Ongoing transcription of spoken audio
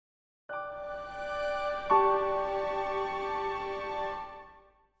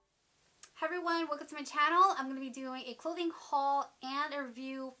everyone, welcome to my channel. I'm going to be doing a clothing haul and a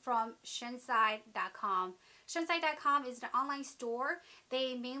review from Sheinside.com. Sheinside.com is an online store.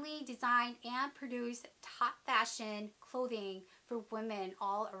 They mainly design and produce top fashion clothing for women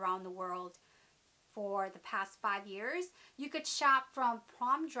all around the world for the past 5 years. You could shop from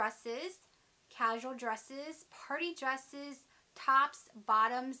prom dresses, casual dresses, party dresses, tops,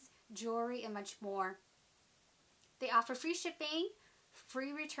 bottoms, jewelry, and much more. They offer free shipping,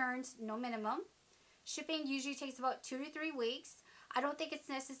 free returns, no minimum. Shipping usually takes about 2 to 3 weeks. I don't think it's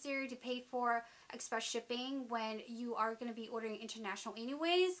necessary to pay for express shipping when you are going to be ordering international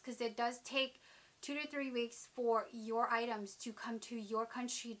anyways, because it does take 2 to 3 weeks for your items to come to your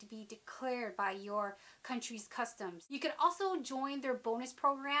country to be declared by your country's customs. You can also join their bonus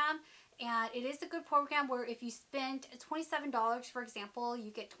program, and it is a good program where if you spend $27, for example,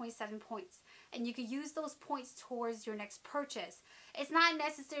 you get 27 points. And you can use those points towards your next purchase. It's not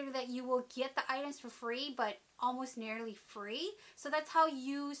necessary that you will get the items for free, but almost nearly free. So that's how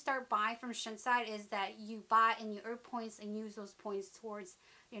you start buying from Sheinside, is that you buy and you earn points and use those points towards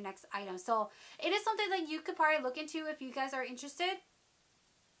your next item. So it is something that you could probably look into if you guys are interested.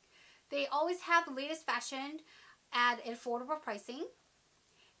 They always have the latest fashion at affordable pricing.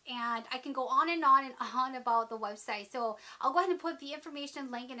 And I can go on and on about the website. So I'll go ahead and put the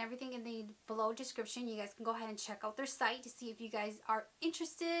information, link, and everything in the below description. You guys can go ahead and check out their site to see if you guys are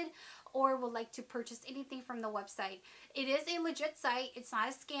interested or would like to purchase anything from the website. It is a legit site. It's not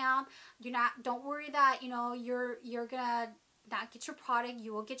a scam. Don't worry that you're gonna not get your product.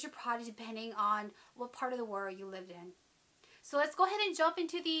 You will get your product depending on what part of the world you lived in. So let's go ahead and jump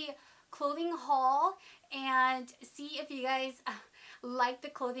into the clothing haul and see if you guys like the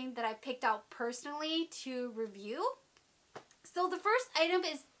clothing that I picked out personally to review. So the first item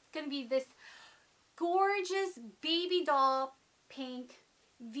is going to be this gorgeous baby doll pink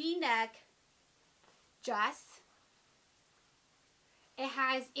V-neck dress. It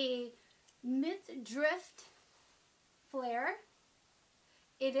has a Midriff flare.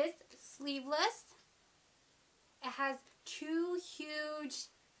 It is sleeveless. It has 2 huge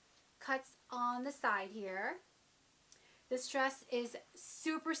cuts on the side here. This dress is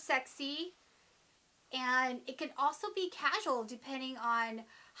super sexy, and it can also be casual depending on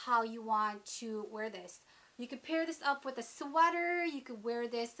how you want to wear this. You could pair this up with a sweater. You could wear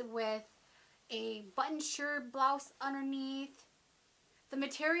this with a button shirt, blouse underneath. The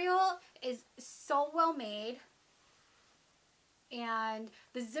material is so well made, and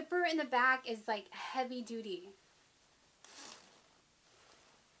the zipper in the back is like heavy duty.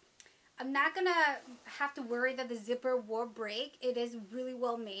 I'm not gonna have to worry that the zipper will break. It is really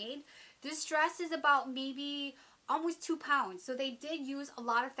well made. This dress is about maybe almost 2 pounds. So they did use a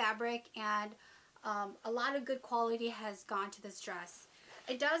lot of fabric, and a lot of good quality has gone to this dress.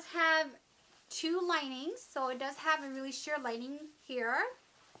 It does have 2 linings. So it does have a really sheer lining here.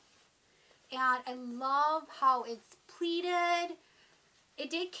 And I love how it's pleated. It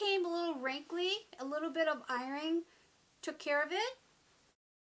did came a little wrinkly. A little bit of ironing took care of it.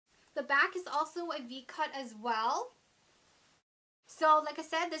 The back is also a V-cut as well. So like I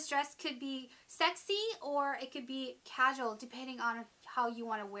said, this dress could be sexy or it could be casual depending on how you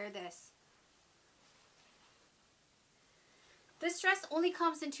want to wear this. This dress only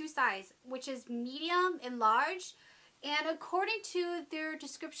comes in 2 sizes, which is medium and large. And according to their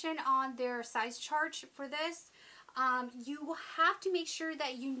description on their size chart for this, you have to make sure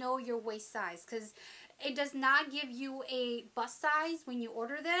that you know your waist size, because it does not give you a bust size when you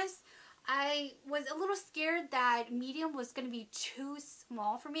order this. I was a little scared that medium was going to be too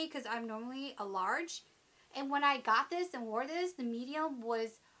small for me because I'm normally a large. And when I got this and wore this, the medium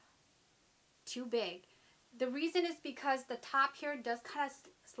was too big. The reason is because the top here does kind of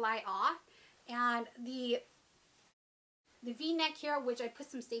slide off, and the V-neck here, which I put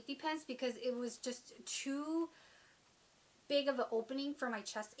some safety pins because it was just too big of an opening for my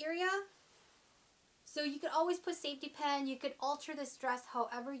chest area. So you could always put safety pin. You could alter this dress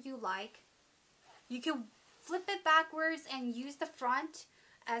however you like. You can flip it backwards and use the front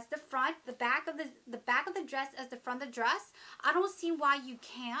as the front, the back of the dress as the front of the dress. I don't see why you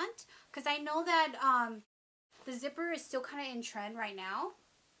can't, because I know that the zipper is still kind of in trend right now.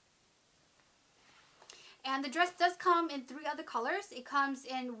 And the dress does come in 3 other colors. It comes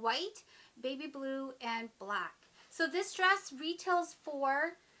in white, baby blue, and black. So this dress retails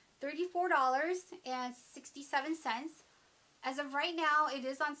for $34.67. As of right now, it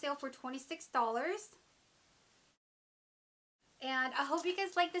is on sale for $26. And I hope you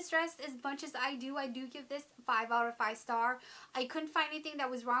guys like this dress as much as I do. I do give this 5 out of 5 star. I couldn't find anything that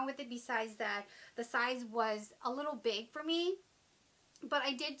was wrong with it besides that the size was a little big for me. But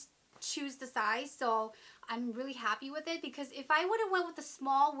I did choose the size, so I'm really happy with it, because if I would have went with the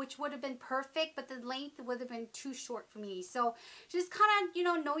small, which would have been perfect, but the length would have been too short for me. So just kind of, you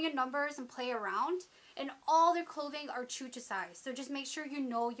know your numbers and play around. And all their clothing are true to size. So just make sure you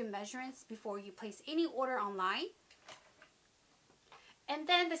know your measurements before you place any order online. And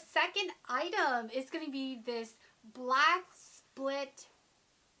then the second item is going to be this black split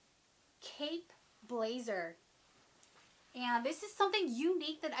cape blazer. And this is something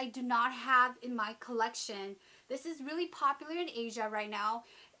unique that I do not have in my collection. This is really popular in Asia right now,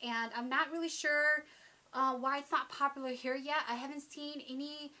 and I'm not really sure why it's not popular here yet. I haven't seen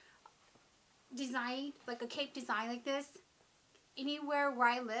any design, like a cape design like this, anywhere where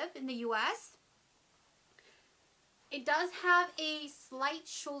I live in the US. It does have a slight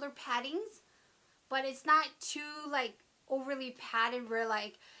shoulder paddings, but it's not too like overly padded where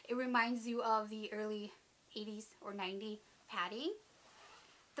like it reminds you of the early 80s or 90s padding.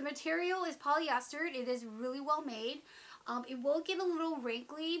 The material is polyester. It is really well made. It will get a little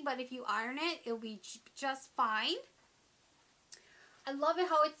wrinkly, but if you iron it, it'll be just fine. I love it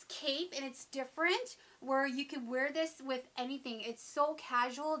how it's cape and it's different, where you can wear this with anything. It's so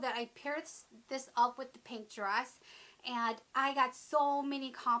casual that I paired this up with the pink dress, and I got so many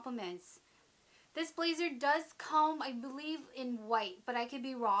compliments. This blazer does come, I believe, in white, but I could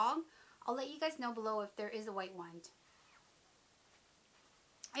be wrong. I'll let you guys know below if there is a white one.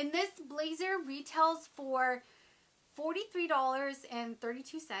 And this blazer retails for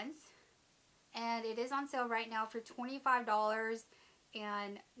 $43.32, and it is on sale right now for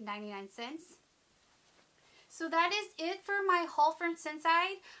 $25.99. So that is it for my haul from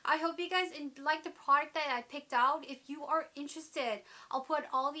Sheinside. I hope you guys like the product that I picked out. If you are interested, I'll put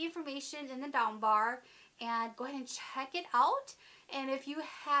all the information in the down bar, and go ahead and check it out. And if you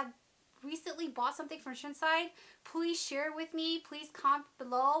have recently bought something from Sheinside, please share it with me. Please comment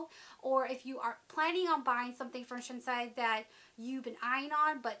below. Or if you are planning on buying something from Sheinside that you've been eyeing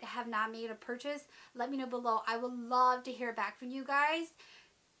on but have not made a purchase, let me know below. I would love to hear back from you guys.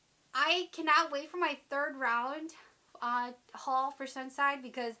 I cannot wait for my third round haul for Sheinside,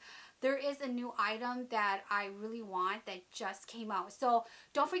 because there is a new item that I really want that just came out. So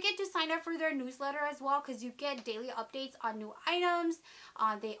don't forget to sign up for their newsletter as well, because you get daily updates on new items.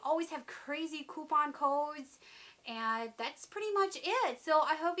 They always have crazy coupon codes, and that's pretty much it. So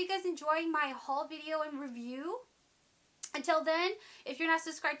I hope you guys enjoyed my haul video and review. Until then, if you're not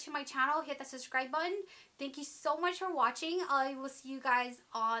subscribed to my channel, hit the subscribe button. Thank you so much for watching. I will see you guys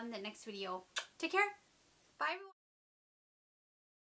on the next video. Take care. Bye, everyone.